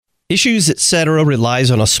Issues Etc. relies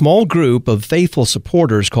on a small group of faithful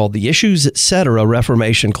supporters called the Issues Etc.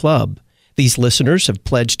 Reformation Club. These listeners have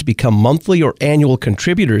pledged to become monthly or annual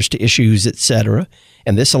contributors to Issues Etc.,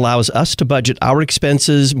 and this allows us to budget our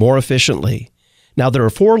expenses more efficiently. Now, there are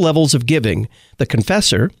 4 levels of giving. The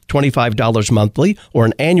Confessor, $25 monthly, or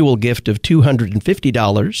an annual gift of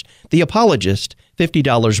 $250. The Apologist,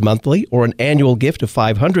 $50 monthly, or an annual gift of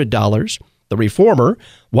 $500. The Reformer,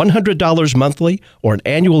 $100 monthly, or an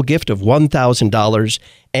annual gift of $1,000.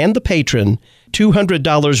 And the Patron,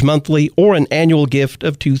 $200 monthly, or an annual gift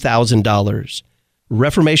of $2,000.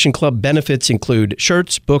 Reformation Club benefits include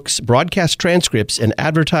shirts, books, broadcast transcripts, and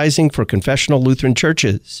advertising for confessional Lutheran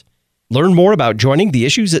churches. Learn more about joining the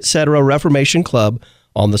Issues Etc. Reformation Club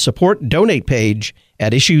on the Support Donate page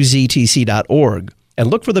at issuesetc.org, and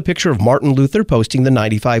look for the picture of Martin Luther posting the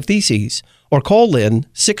 95 Theses, or call Lynn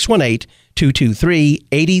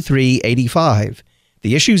 618-223-8385.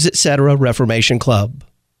 The Issues Etc. Reformation Club.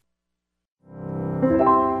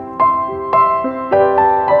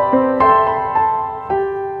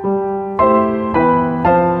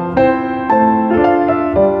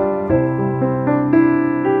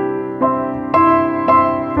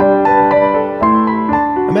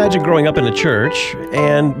 Imagine growing up in a church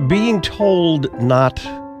and being told not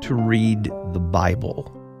to read the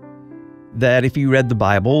Bible. That if you read the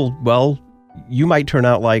Bible, well, you might turn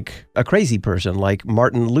out like a crazy person, like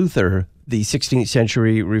Martin Luther, the 16th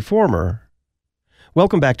century reformer.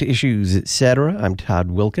 Welcome back to Issues Etc. I'm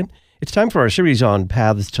Todd Wilkin. It's time for our series on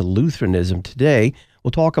paths to Lutheranism. Today,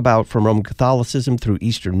 we'll talk about from Roman Catholicism through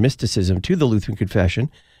Eastern mysticism to the Lutheran Confession.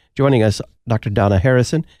 Joining us, Dr. Donna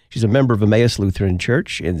Harrison. She's a member of Emmaus Lutheran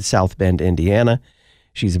Church in South Bend, Indiana.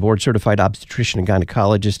 She's a board-certified obstetrician and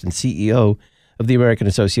gynecologist and CEO of the American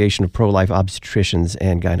Association of Pro-Life Obstetricians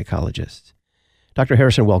and Gynecologists. Dr.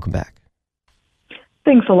 Harrison, welcome back.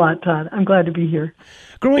 Thanks a lot, Todd. I'm glad to be here.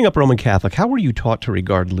 Growing up Roman Catholic, how were you taught to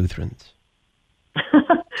regard Lutherans?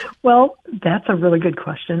 Well, that's a really good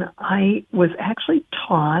question. I was actually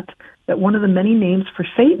taught that one of the many names for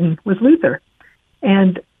Satan was Luther.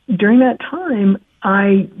 And during that time,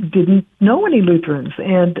 I didn't know any Lutherans,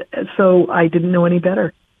 and so I didn't know any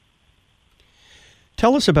better.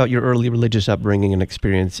 Tell us about your early religious upbringing and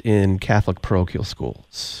experience in Catholic parochial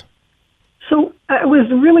schools. So it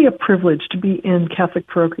was really a privilege to be in Catholic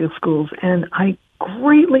parochial schools, and I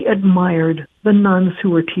greatly admired the nuns who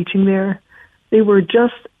were teaching there. They were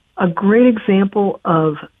just a great example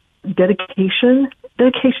of dedication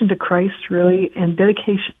to Christ, really, and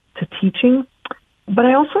dedication to teaching. But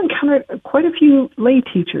I also encountered quite a few lay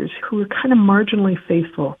teachers who were kind of marginally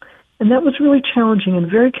faithful. And that was really challenging and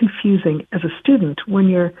very confusing as a student when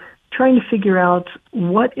you're trying to figure out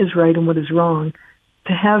what is right and what is wrong.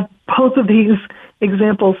 To have both of these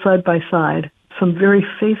examples side by side, some very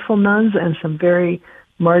faithful nuns and some very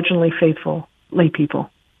marginally faithful lay people.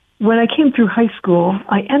 When I came through high school,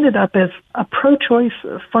 I ended up as a pro-choice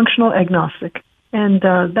functional agnostic. And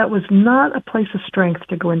that was not a place of strength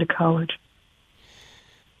to go into college.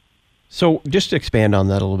 So just to expand on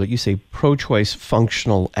that a little bit, you say pro-choice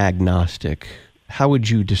functional agnostic. How would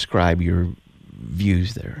you describe your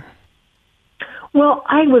views there? Well,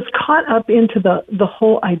 I was caught up into the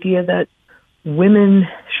whole idea that women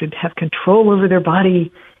should have control over their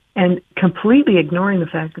body and completely ignoring the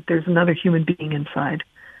fact that there's another human being inside.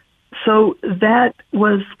 So that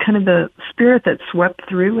was kind of the spirit that swept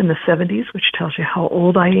through in the 70s, which tells you how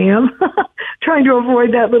old I am, trying to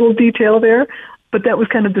avoid that little detail there. But that was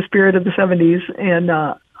kind of the spirit of the 70s, and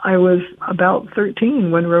I was about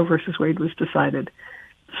 13 when Roe versus Wade was decided.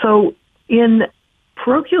 So in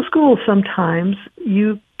parochial schools, sometimes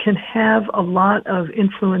you can have a lot of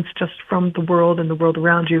influence just from the world and the world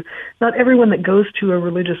around you. Not everyone that goes to a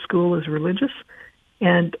religious school is religious,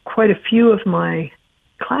 and quite a few of my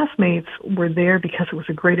classmates were there because it was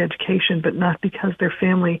a great education, but not because their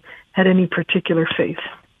family had any particular faith.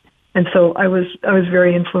 And so I was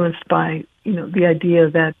very influenced by, the idea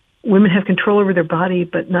that women have control over their body,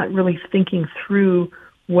 but not really thinking through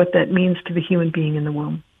what that means to the human being in the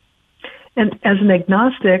womb. And as an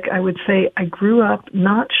agnostic, I would say I grew up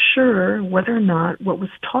not sure whether or not what was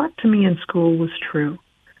taught to me in school was true.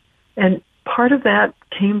 And part of that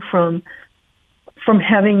came from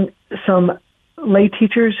having some lay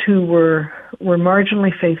teachers who were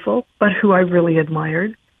marginally faithful, but who I really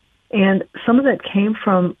admired. And some of that came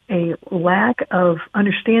from a lack of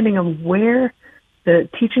understanding of where the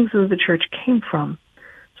teachings of the church came from.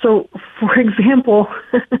 So, for example,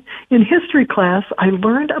 in history class, I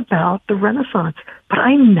learned about the Renaissance, but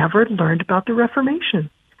I never learned about the Reformation.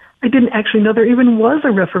 I didn't actually know there even was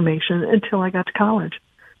a Reformation until I got to college.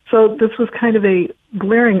 So this was kind of a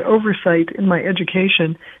glaring oversight in my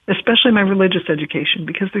education, especially my religious education,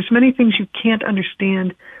 because there's many things you can't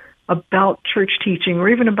understand about church teaching or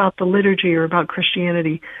even about the liturgy or about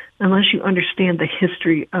Christianity unless you understand the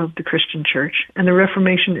history of the Christian church. And the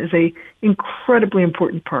Reformation is an incredibly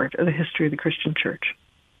important part of the history of the Christian church.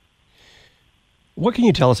 What can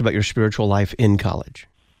you tell us about your spiritual life in college?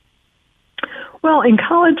 Well, in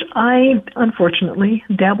college, I unfortunately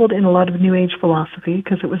dabbled in a lot of New Age philosophy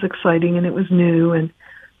because it was exciting and it was new.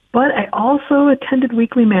 But I also attended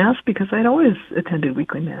weekly Mass because I'd always attended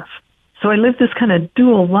weekly Mass. So I lived this kind of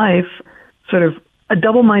dual life, sort of a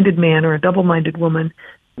double-minded man or a double-minded woman,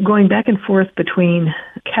 going back and forth between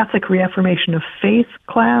Catholic reaffirmation of faith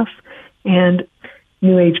class and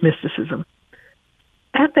New Age mysticism.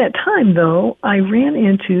 At that time, though, I ran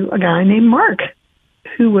into a guy named Mark,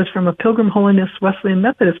 who was from a Pilgrim Holiness Wesleyan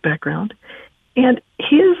Methodist background, and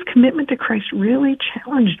his commitment to Christ really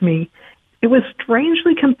challenged me. It was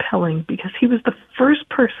strangely compelling because he was the first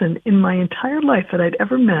person in my entire life that I'd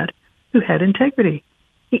ever met who had integrity.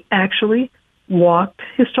 He actually walked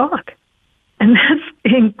his talk. And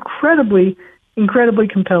that's incredibly, incredibly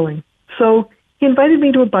compelling. So he invited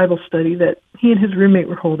me to a Bible study that he and his roommate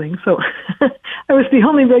were holding. So I was the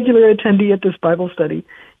only regular attendee at this Bible study.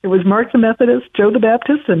 It was Mark the Methodist, Joe the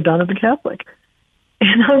Baptist, and Donna the Catholic.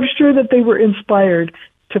 And I'm sure that they were inspired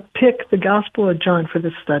to pick the Gospel of John for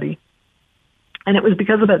this study. And it was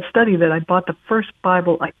because of that study that I bought the first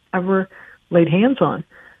Bible I ever laid hands on.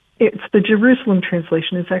 It's the Jerusalem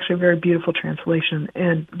translation. It's actually a very beautiful translation,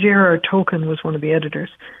 and J.R.R. Tolkien was one of the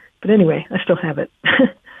editors. But anyway, I still have it.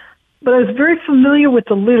 But I was very familiar with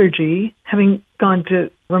the liturgy, having gone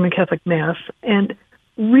to Roman Catholic Mass, and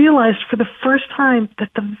realized for the first time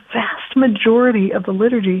that the vast majority of the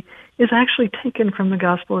liturgy is actually taken from the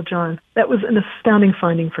Gospel of John. That was an astounding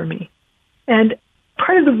finding for me. And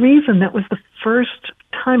part of the reason that was the first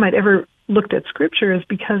time I'd ever looked at Scripture is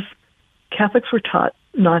because Catholics were taught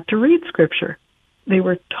not to read Scripture. They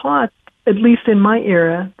were taught, at least in my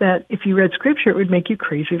era, that if you read Scripture, it would make you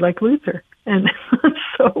crazy like Luther. And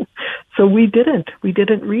so we didn't. We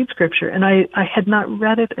didn't read Scripture. And I had not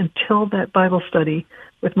read it until that Bible study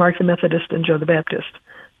with Mark the Methodist and Joe the Baptist.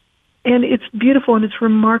 And it's beautiful and it's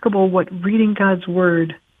remarkable what reading God's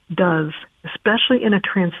Word does, especially in a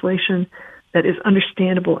translation that is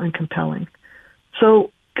understandable and compelling.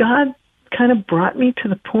 So God kind of brought me to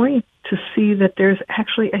the point to see that there's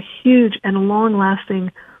actually a huge and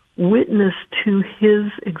long-lasting witness to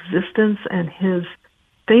his existence and his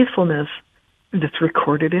faithfulness that's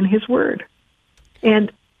recorded in his Word.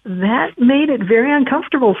 And that made it very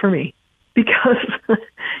uncomfortable for me because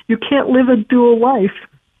you can't live a dual life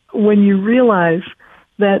when you realize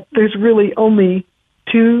that there's really only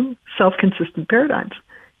two self-consistent paradigms.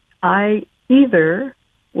 I either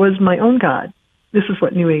was my own God. This is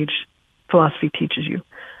what New Age philosophy teaches you.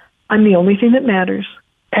 I'm the only thing that matters.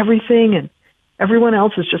 Everything and everyone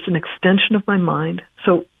else is just an extension of my mind.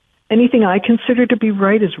 So anything I consider to be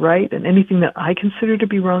right is right, and anything that I consider to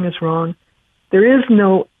be wrong is wrong. There is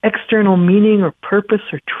no external meaning or purpose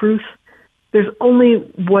or truth. There's only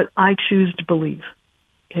what I choose to believe.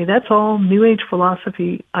 Okay, that's all New Age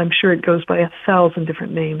philosophy. I'm sure it goes by 1,000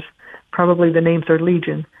 different names. Probably the names are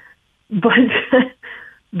legion. But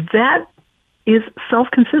that is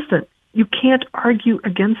self-consistent. You can't argue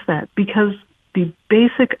against that because the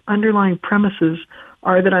basic underlying premises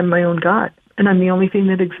are that I'm my own God, and I'm the only thing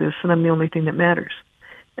that exists, and I'm the only thing that matters.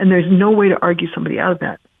 And there's no way to argue somebody out of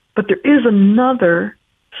that. But there is another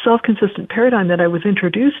self-consistent paradigm that I was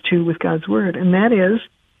introduced to with God's Word, and that is,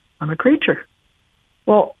 I'm a creature.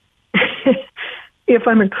 Well, if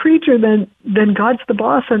I'm a creature, then God's the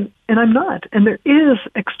boss, and I'm not. And there is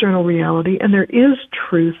external reality, and there is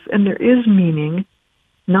truth, and there is meaning,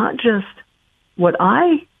 not just what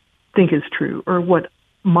I think is true or what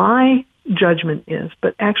my judgment is,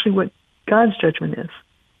 but actually what God's judgment is.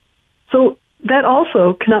 So that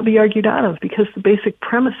also cannot be argued out of because the basic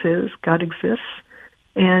premise is God exists,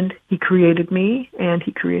 and he created me, and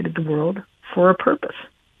he created the world for a purpose.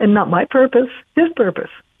 And not my purpose, his purpose.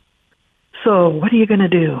 So what are you going to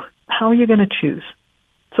do? How are you going to choose?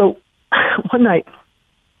 So one night,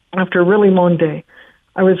 after a really long day,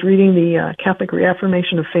 I was reading the Catholic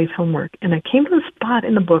Reaffirmation of Faith homework, and I came to a spot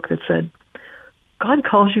in the book that said, God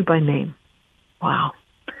calls you by name. Wow.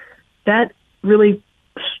 That really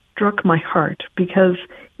struck my heart because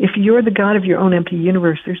if you're the God of your own empty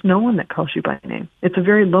universe, there's no one that calls you by name. It's a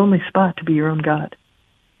very lonely spot to be your own God.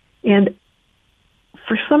 And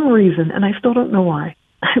for some reason, and I still don't know why,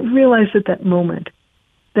 I realized at that moment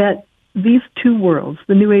that these two worlds,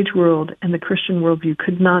 the New Age world and the Christian worldview,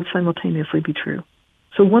 could not simultaneously be true.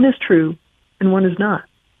 So one is true and one is not.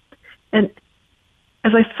 And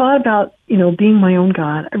as I thought about, being my own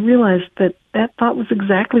God, I realized that that thought was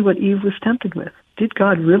exactly what Eve was tempted with. Did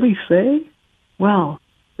God really say, well,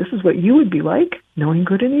 this is what you would be like, knowing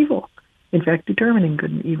good and evil, in fact, determining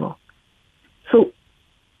good and evil? So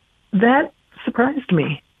that surprised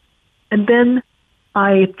me. And then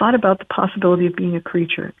I thought about the possibility of being a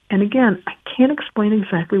creature. And again, I can't explain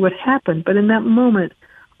exactly what happened, but in that moment,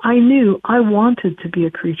 I knew I wanted to be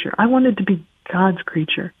a creature. I wanted to be God's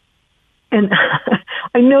creature. And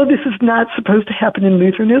I know this is not supposed to happen in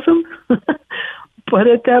Lutheranism, but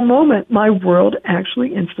at that moment, my world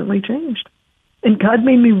actually instantly changed. And God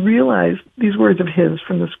made me realize these words of his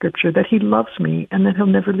from the scripture, that he loves me and that he'll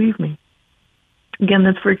never leave me. Again,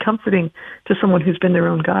 that's very comforting to someone who's been their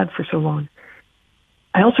own God for so long.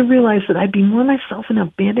 I also realized that I'd be more myself in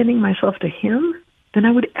abandoning myself to him than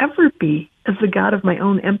I would ever be as the God of my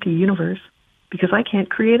own empty universe, because I can't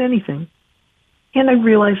create anything. And I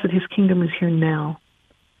realized that his kingdom is here now.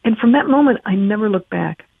 And from that moment, I never looked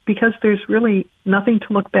back, because there's really nothing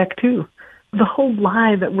to look back to. The whole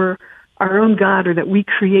lie that we're our own God, or that we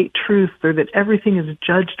create truth, or that everything is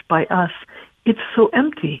judged by us, it's so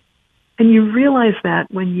empty. And you realize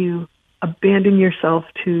that when you abandon yourself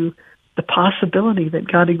to the possibility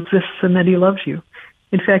that God exists and that he loves you.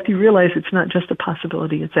 In fact, you realize it's not just a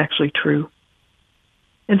possibility, it's actually true.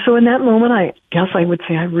 And so in that moment, I guess I would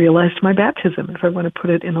say I realized my baptism, if I want to put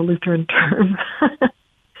it in a Lutheran term.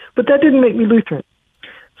 But that didn't make me Lutheran.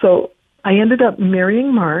 So I ended up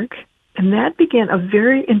marrying Mark, and that began a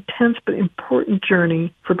very intense but important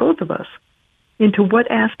journey for both of us into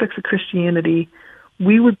what aspects of Christianity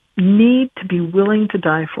we would need to be willing to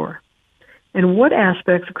die for, and what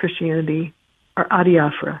aspects of Christianity are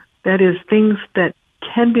adiaphora, that is, things that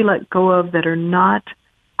can be let go of, that are not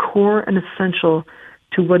core and essential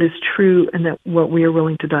to what is true and that what we are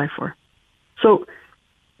willing to die for. So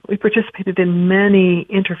we participated in many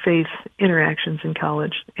interfaith interactions in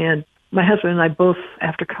college, and my husband and I both,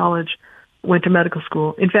 after college, went to medical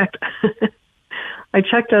school. In fact, I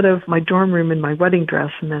checked out of my dorm room in my wedding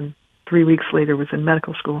dress, and then 3 weeks later was in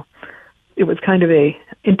medical school. It was kind of a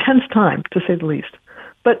intense time, to say the least.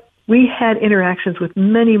 But we had interactions with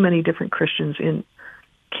many, many different Christians in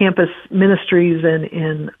campus ministries and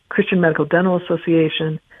in Christian Medical Dental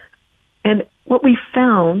Association. And what we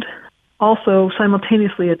found, also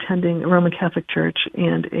simultaneously attending a Roman Catholic church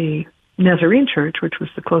and a Nazarene church, which was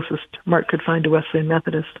the closest Mark could find to Wesleyan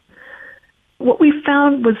Methodist, what we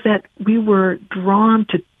found was that we were drawn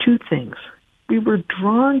to two things. We were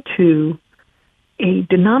drawn to a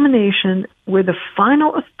denomination where the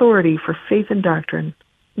final authority for faith and doctrine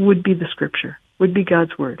would be the Scripture, would be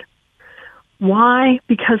God's Word. Why?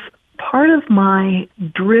 Because part of my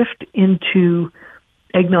drift into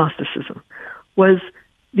agnosticism was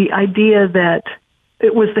the idea that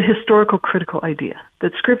it was the historical critical idea,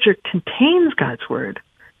 that Scripture contains God's Word,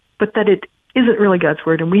 but that it isn't really God's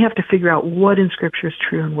Word, and we have to figure out what in Scripture is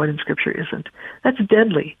true and what in Scripture isn't. That's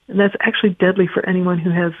deadly, and that's actually deadly for anyone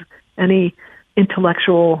who has any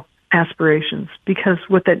intellectual aspirations, because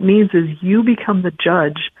what that means is you become the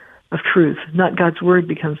judge of truth, not God's Word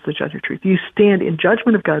becomes the judge of truth. You stand in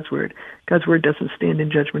judgment of God's Word. God's Word doesn't stand in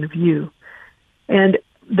judgment of you. And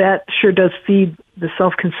that sure does feed the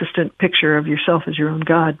self-consistent picture of yourself as your own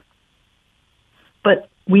God. But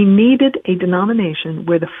we needed a denomination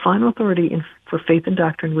where the final authority for faith and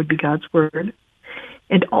doctrine would be God's Word,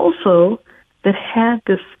 and also that had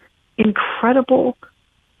this incredible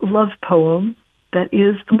love poem that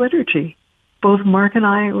is the liturgy. Both Mark and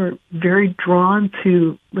I were very drawn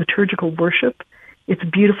to liturgical worship. It's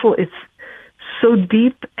beautiful. It's so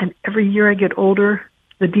deep, and every year I get older,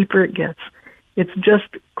 the deeper it gets. It's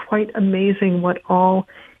just quite amazing what all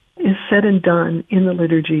is said and done in the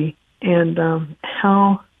liturgy, and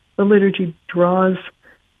how the liturgy draws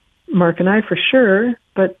Mark and I for sure,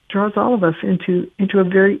 but draws all of us into a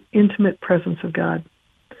very intimate presence of God.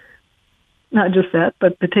 Not just that,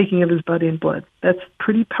 but the taking of his body and blood. That's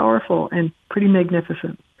pretty powerful and pretty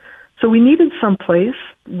magnificent. So we needed some place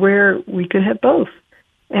where we could have both.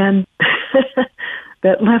 And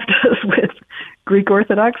that left us with Greek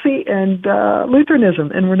Orthodoxy and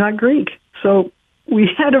Lutheranism, and we're not Greek. So we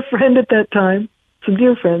had a friend at that time, some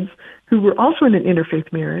dear friends, who were also in an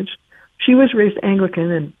interfaith marriage. She was raised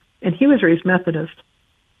Anglican, and he was raised Methodist.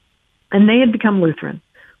 And they had become Lutheran.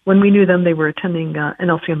 When we knew them, they were attending an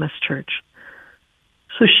LCMS church.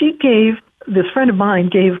 So this friend of mine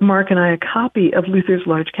gave Mark and I a copy of Luther's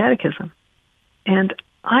Large Catechism. And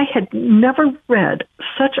I had never read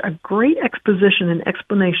such a great exposition and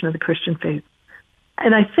explanation of the Christian faith.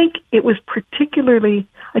 And I think it was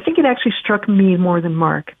it actually struck me more than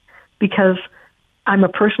Mark, because I'm a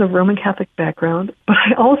person of Roman Catholic background, but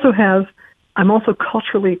I'm also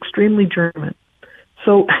culturally extremely German.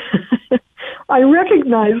 So I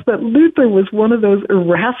recognize that Luther was one of those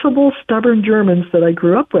irascible, stubborn Germans that I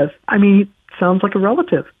grew up with. I mean, he sounds like a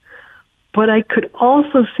relative. But I could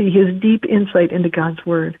also see his deep insight into God's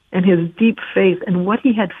Word and his deep faith. And what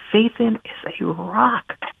he had faith in is a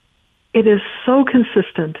rock. It is so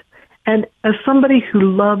consistent. And as somebody who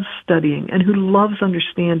loves studying and who loves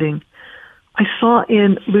understanding, I saw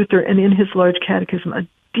in Luther and in his large catechism a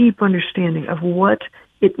deep understanding of what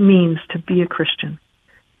it means to be a Christian.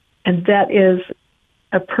 And that is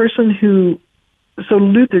a person so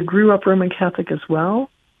Luther grew up Roman Catholic as well,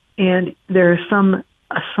 and there are some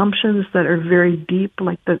assumptions that are very deep,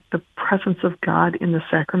 like the presence of God in the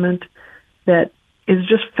sacrament, that is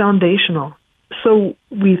just foundational. So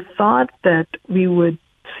we thought that we would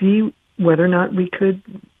see whether or not we could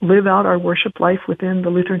live out our worship life within the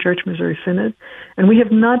Lutheran Church Missouri Synod, and we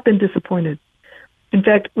have not been disappointed. In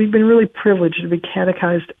fact, we've been really privileged to be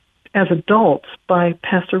catechized as adults by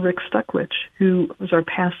Pastor Rick Stuckwich, who was our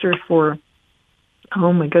pastor for,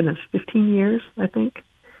 15 years, I think.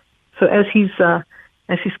 So as he's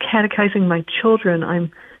catechizing my children, I'm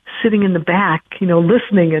sitting in the back,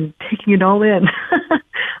 listening and taking it all in.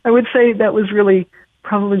 I would say that was really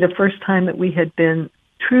probably the first time that we had been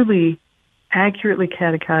truly accurately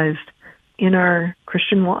catechized in our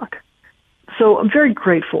Christian walk. So I'm very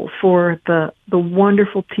grateful for the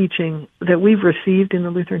wonderful teaching that we've received in the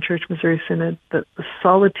Lutheran Church Missouri Synod, the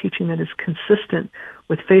solid teaching that is consistent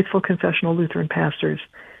with faithful confessional Lutheran pastors.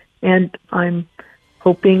 And I'm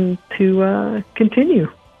hoping to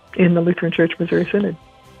continue in the Lutheran Church Missouri Synod.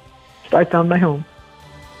 So I found my home.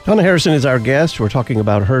 Donna Harrison is our guest. We're talking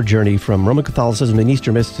about her journey from Roman Catholicism and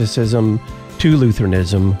Eastern mysticism to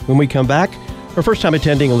Lutheranism. When we come back, her first time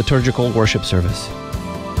attending a liturgical worship service.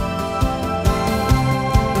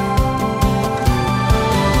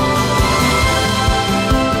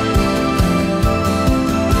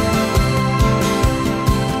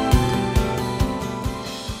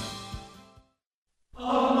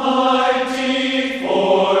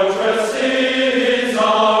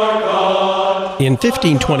 In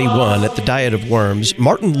 1521, at the Diet of Worms,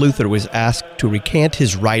 Martin Luther was asked to recant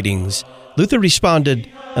his writings. Luther responded,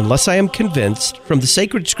 "Unless I am convinced from the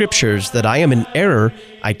sacred scriptures that I am in error,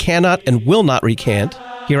 I cannot and will not recant.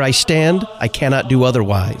 Here I stand, I cannot do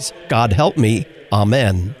otherwise. God help me.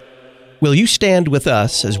 Amen." Will you stand with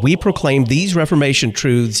us as we proclaim these Reformation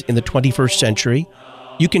truths in the 21st century?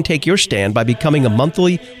 You can take your stand by becoming a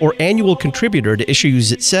monthly or annual contributor to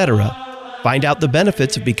Issues Etc. Find out the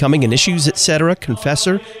benefits of becoming an Issues Etc.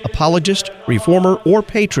 confessor, apologist, reformer, or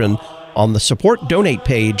patron on the Support Donate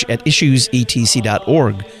page at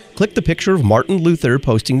issuesetc.org. Click the picture of Martin Luther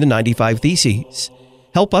posting the 95 Theses.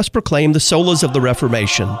 Help us proclaim the solas of the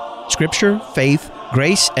Reformation: Scripture, faith,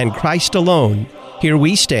 grace, and Christ alone. Here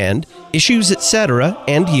we stand, Issues Etc.,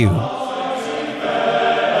 and you.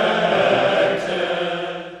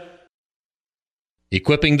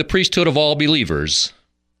 Equipping the priesthood of all believers.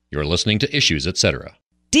 You're listening to Issues Etc.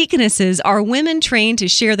 Deaconesses are women trained to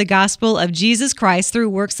share the gospel of Jesus Christ through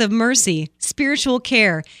works of mercy, spiritual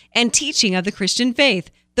care, and teaching of the Christian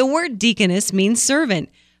faith. The word deaconess means servant.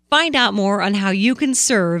 Find out more on how you can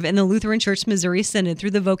serve in the Lutheran Church Missouri Synod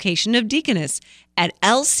through the vocation of deaconess at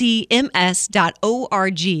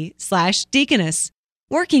lcms.org/deaconess.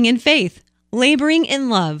 Working in faith, laboring in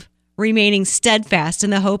love, remaining steadfast in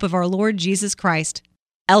the hope of our Lord Jesus Christ.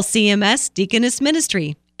 LCMS Deaconess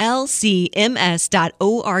Ministry,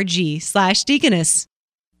 lcms.org/deaconess.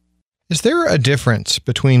 Is there a difference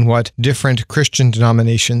between what different Christian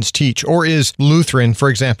denominations teach? Or is Lutheran, for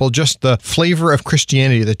example, just the flavor of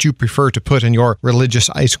Christianity that you prefer to put in your religious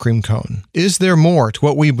ice cream cone? Is there more to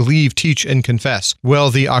what we believe, teach, and confess? Well,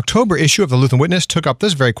 the October issue of the Lutheran Witness took up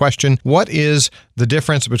this very question. What is the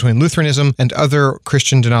difference between Lutheranism and other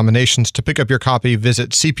Christian denominations? To pick up your copy, visit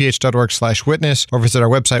cph.org/witness or visit our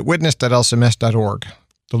website, witness.lcms.org.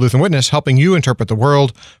 The Lutheran Witness, helping you interpret the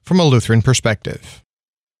world from a Lutheran perspective.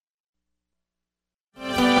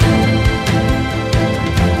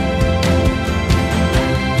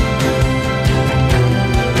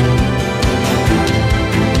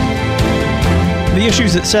 The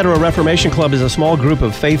Issues Etc. Reformation Club is a small group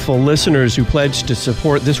of faithful listeners who pledge to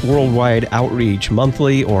support this worldwide outreach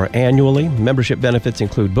monthly or annually. Membership benefits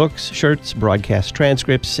include books, shirts, broadcast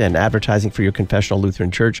transcripts, and advertising for your confessional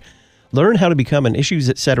Lutheran church. Learn how to become an Issues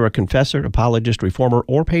Etc. confessor, apologist, reformer,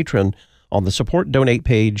 or patron on the Support Donate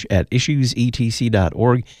page at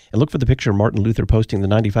issuesetc.org and look for the picture of Martin Luther posting the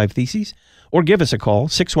 95 Theses, or give us a call,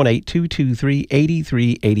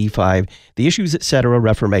 618-223-8385, the Issues Etc.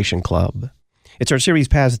 Reformation Club. It's our series,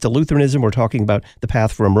 Paths to Lutheranism. We're talking about the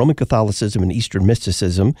path from Roman Catholicism and Eastern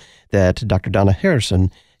mysticism that Dr. Donna Harrison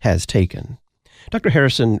has taken. Dr.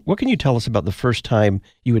 Harrison, what can you tell us about the first time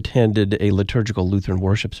you attended a liturgical Lutheran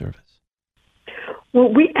worship service?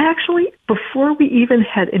 Well, we actually, before we even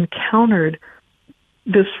had encountered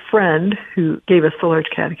this friend who gave us the large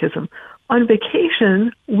catechism, on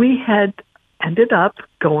vacation, we had ended up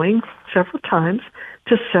going several times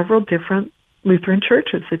to several different Lutheran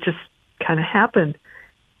churches. It just kind of happened.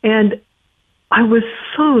 And I was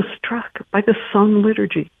so struck by the sung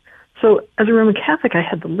liturgy. So as a Roman Catholic, I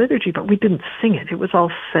had the liturgy, but we didn't sing it. It was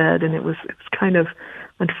all said, and it was kind of,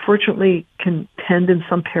 unfortunately, can tend in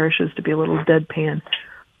some parishes to be a little deadpan.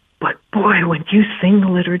 But boy, when you sing the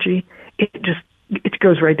liturgy, it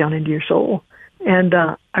goes right down into your soul. And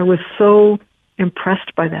I was so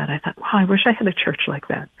impressed by that. I thought, wow, I wish I had a church like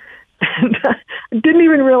that. And I didn't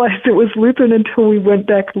even realize it was Lutheran until we went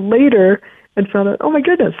back later and found out, oh my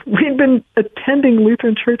goodness, we'd been attending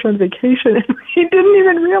Lutheran church on vacation and we didn't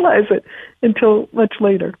even realize it until much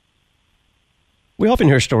later. We often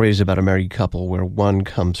hear stories about a married couple where one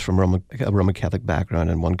comes from a Roman Catholic background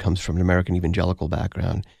and one comes from an American evangelical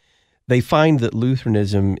background. They find that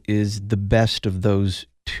Lutheranism is the best of those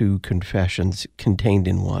two confessions contained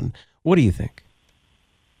in one. What do you think?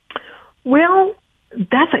 Well,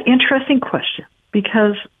 that's an interesting question,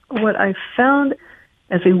 because what I've found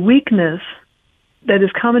as a weakness that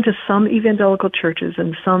is common to some evangelical churches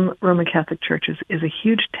and some Roman Catholic churches is a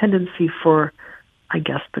huge tendency for, I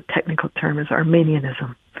guess the technical term is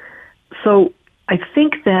Arminianism. So I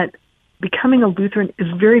think that becoming a Lutheran is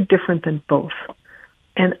very different than both.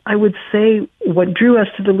 And I would say what drew us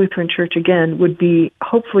to the Lutheran Church again would be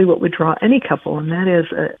hopefully what would draw any couple, and that is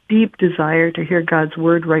a deep desire to hear God's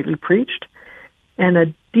word rightly preached, and a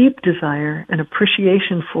deep desire and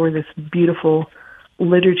appreciation for this beautiful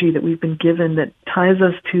liturgy that we've been given that ties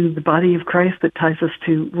us to the body of Christ, that ties us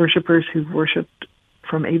to worshipers who've worshiped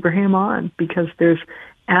from Abraham on, because there's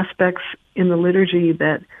aspects in the liturgy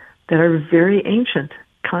that are very ancient,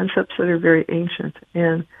 concepts that are very ancient,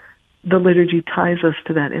 and the liturgy ties us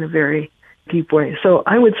to that in a very deep way. So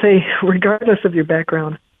I would say, regardless of your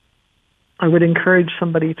background, I would encourage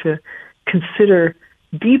somebody to consider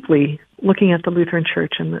deeply looking at the Lutheran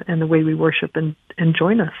Church and the way we worship and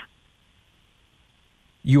join us.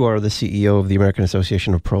 You are the CEO of the American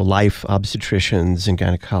Association of Pro-Life Obstetricians and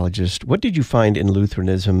Gynecologists. What did you find in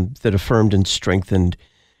Lutheranism that affirmed and strengthened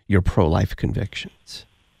your pro-life convictions?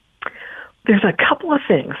 There's a couple of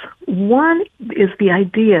things. One is the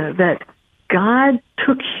idea that God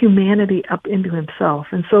took humanity up into himself.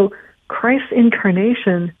 And so Christ's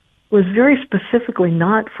incarnation was very specifically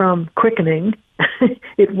not from quickening.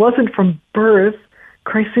 It wasn't from birth.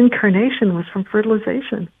 Christ's incarnation was from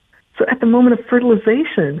fertilization. So at the moment of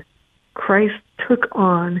fertilization, Christ took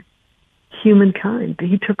on humankind.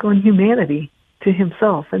 He took on humanity to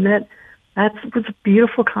himself. And that was a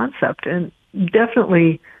beautiful concept, and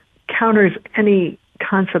definitely counters any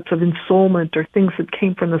concepts of ensoulment or things that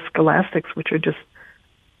came from the scholastics, which are just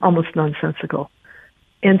almost nonsensical.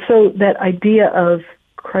 And so that idea of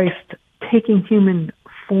Christ taking human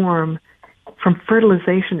form from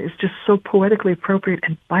fertilization is just so poetically appropriate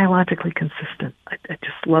and biologically consistent. I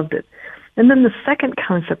just loved it. And then the second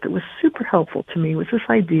concept that was super helpful to me was this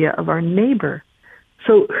idea of our neighbor.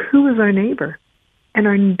 So who is our neighbor? And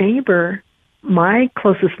our neighbor, my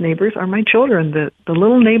closest neighbors, are my children, the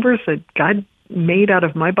little neighbors that God made out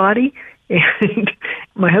of my body and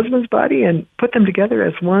my husband's body and put them together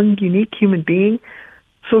as one unique human being.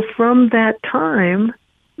 So from that time,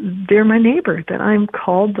 they're my neighbor that I'm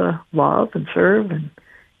called to love and serve.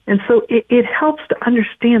 And so it helps to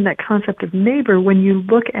understand that concept of neighbor when you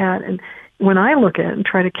look at, and when I look at and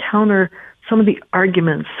try to counter some of the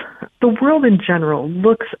arguments. The world in general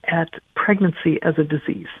looks at pregnancy as a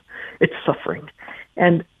disease. It's suffering.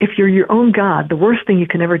 And if you're your own God, the worst thing you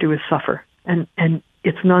can ever do is suffer. And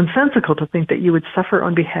it's nonsensical to think that you would suffer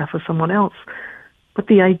on behalf of someone else. But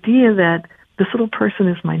the idea that this little person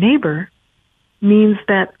is my neighbor means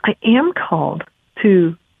that I am called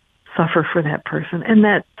to suffer for that person, and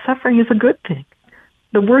that suffering is a good thing.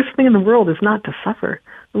 The worst thing in the world is not to suffer.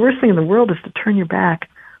 The worst thing in the world is to turn your back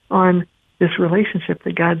on this relationship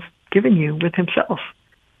that God's given you with himself.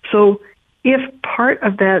 So if part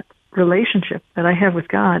of that relationship that I have with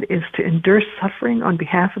God is to endure suffering on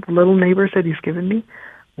behalf of the little neighbors that he's given me,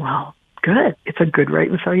 well, good. It's a good, right,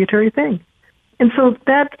 and salutary thing. And so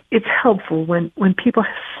that it's helpful when people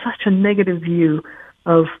have such a negative view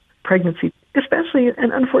of pregnancy, especially,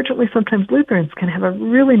 and unfortunately sometimes Lutherans can have a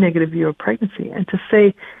really negative view of pregnancy, and to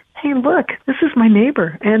say, hey, look, this is my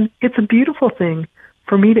neighbor, and it's a beautiful thing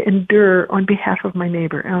for me to endure on behalf of my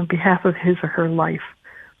neighbor and on behalf of his or her life.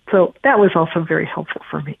 So that was also very helpful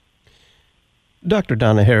for me. Dr.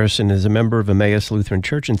 Donna Harrison is a member of Emmaus Lutheran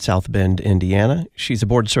Church in South Bend, Indiana. She's a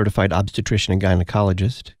board-certified obstetrician and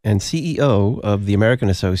gynecologist and CEO of the American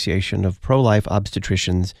Association of Pro-Life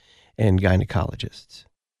Obstetricians and Gynecologists.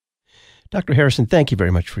 Dr. Harrison, thank you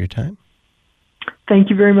very much for your time. Thank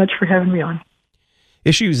you very much for having me on.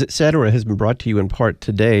 Issues, Etc. has been brought to you in part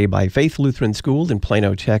today by Faith Lutheran School in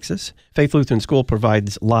Plano, Texas. Faith Lutheran School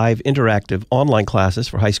provides live, interactive online classes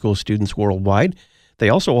for high school students worldwide. They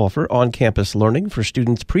also offer on-campus learning for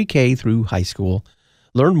students pre-K through high school.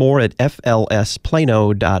 Learn more at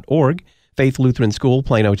flsplano.org. Faith Lutheran School,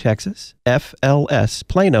 Plano, Texas,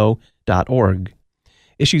 flsplano.org.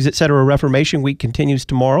 Issues, Etc. Reformation Week continues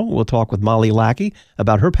tomorrow. We'll talk with Molly Lackey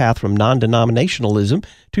about her path from non-denominationalism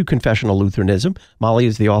to confessional Lutheranism. Molly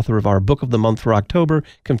is the author of our Book of the Month for October,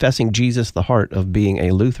 Confessing Jesus, the Heart of Being a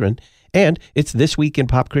Lutheran. And it's This Week in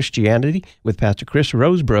Pop Christianity with Pastor Chris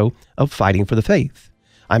Rosebrough of Fighting for the Faith.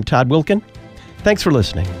 I'm Todd Wilkin. Thanks for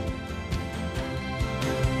listening.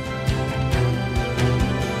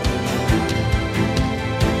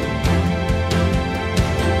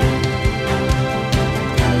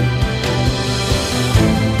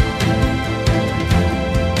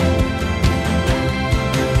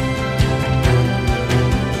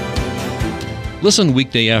 Listen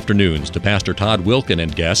weekday afternoons to Pastor Todd Wilkin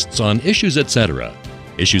and guests on Issues Etc.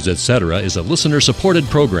 Issues Etc. is a listener-supported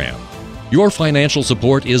program. Your financial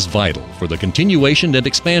support is vital for the continuation and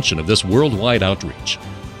expansion of this worldwide outreach.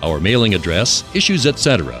 Our mailing address, Issues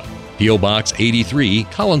Etc., P.O. Box 83,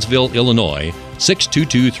 Collinsville, Illinois,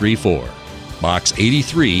 62234. Box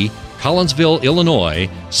 83, Collinsville, Illinois,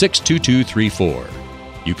 62234.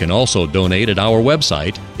 You can also donate at our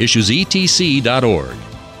website, issuesetc.org.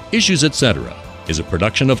 Issues Etc. is a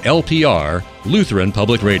production of LPR, Lutheran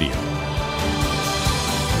Public Radio.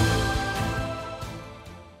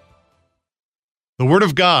 The Word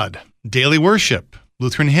of God, daily worship,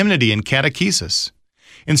 Lutheran hymnody and catechesis,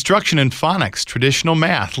 instruction in phonics, traditional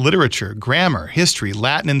math, literature, grammar, history,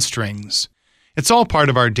 Latin, and strings. It's all part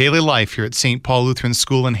of our daily life here at St. Paul Lutheran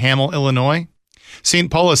School in Hamel, Illinois.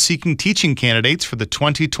 St. Paul is seeking teaching candidates for the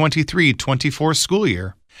 2023-24 school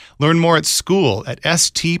year. Learn more at school at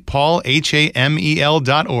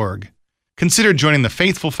stpaulhamel.org. Consider joining the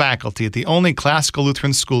faithful faculty at the only classical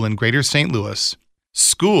Lutheran school in Greater St. Louis.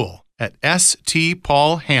 School at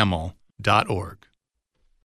stpaulhamel.org.